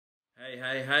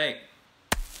Hey,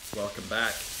 welcome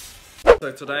back.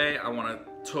 So today I want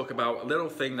to talk about a little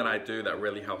thing that I do that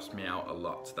really helps me out a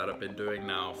lot, that I've been doing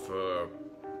now for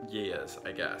years,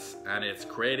 I guess, and it's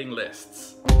creating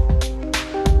lists,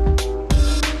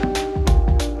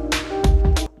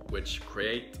 which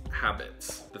create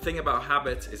habits. The thing about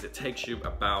habits is it takes you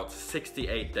about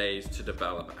 68 days to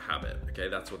develop a habit, okay?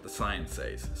 That's what the science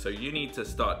says. So you need to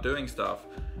start doing stuff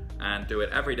and do it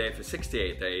every day for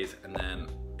 68 days, and then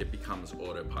it becomes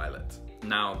autopilot.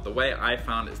 Now, the way I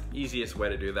found is the easiest way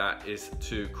to do that is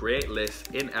to create lists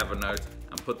in Evernote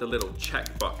and put the little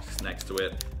checkbox next to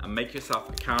it and make yourself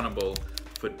accountable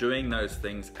for doing those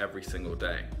things every single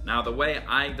day. Now, the way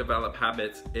I develop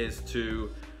habits is to,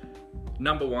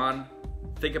 number one,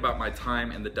 think about my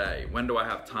time in the day. When do I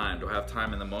have time? Do I have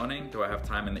time in the morning? Do I have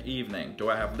time in the evening?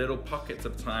 Do I have little pockets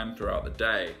of time throughout the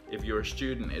day? If you're a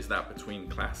student, is that between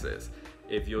classes?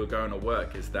 If you're going to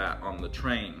work, is that on the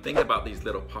train? Think about these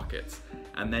little pockets,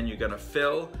 and then you're gonna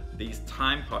fill these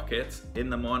time pockets in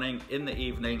the morning, in the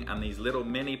evening, and these little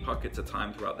mini pockets of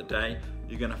time throughout the day,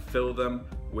 you're gonna fill them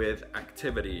with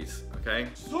activities, okay?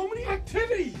 So many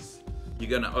activities! You're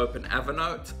gonna open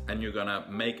Evernote and you're gonna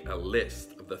make a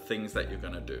list of the things that you're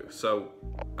gonna do. So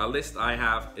a list I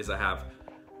have is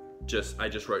I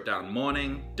just wrote down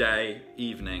morning, day,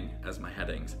 evening as my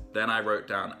headings. Then I wrote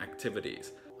down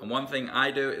activities. And one thing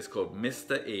I do is called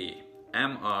Mr. E,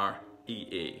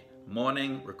 M-R-E-E.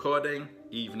 Morning recording,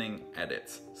 evening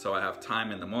edits. So I have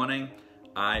time in the morning,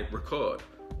 I record.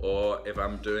 Or if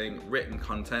I'm doing written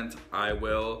content, I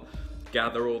will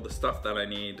gather all the stuff that I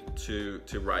need to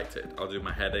write it. I'll do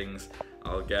my headings,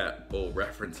 I'll get all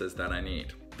references that I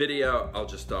need. Video, I'll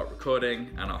just start recording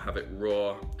and I'll have it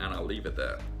raw and I'll leave it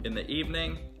there. In the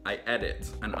evening, I edit,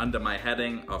 and under my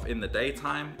heading of in the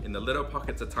daytime, in the little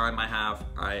pockets of time I have,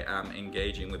 I am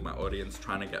engaging with my audience,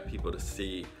 trying to get people to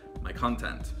see my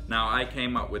content. Now, I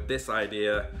came up with this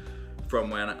idea from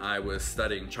when I was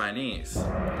studying Chinese,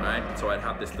 right? So I'd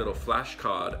have this little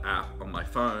flashcard app on my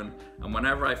phone, and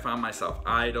whenever I found myself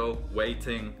idle,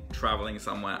 waiting, traveling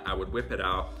somewhere, I would whip it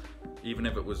out, even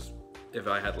if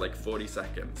I had like 40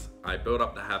 seconds. I built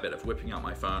up the habit of whipping out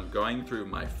my phone, going through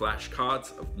my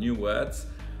flashcards of new words,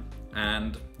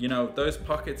 and you know, those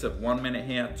pockets of 1 minute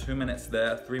here, 2 minutes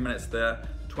there, 3 minutes there,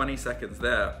 20 seconds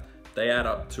there, they add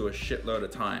up to a shitload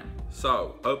of time.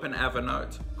 So open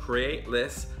Evernote, create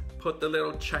lists, put the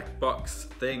little checkbox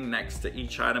thing next to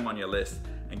each item on your list,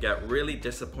 and get really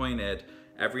disappointed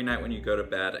every night when you go to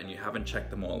bed and you haven't checked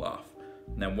them all off.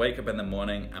 And then wake up in the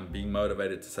morning and be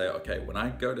motivated to say, okay, when I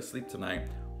go to sleep tonight,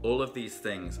 all of these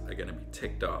things are gonna be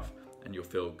ticked off and you'll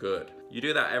feel good. You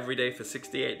do that every day for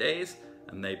 68 days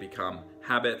and they become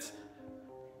habits.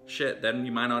 Shit, then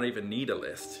you might not even need a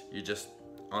list. You're just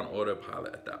on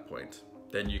autopilot at that point.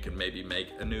 Then you can maybe make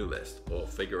a new list or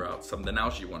figure out something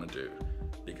else you wanna do.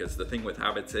 Because the thing with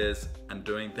habits is, and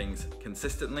doing things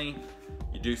consistently,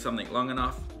 you do something long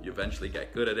enough, you eventually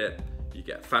get good at it, you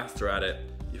get faster at it,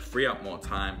 you free up more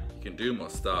time, you can do more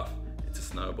stuff, it's a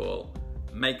snowball.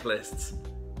 Make lists,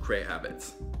 create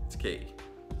habits, it's key.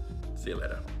 See you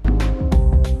later.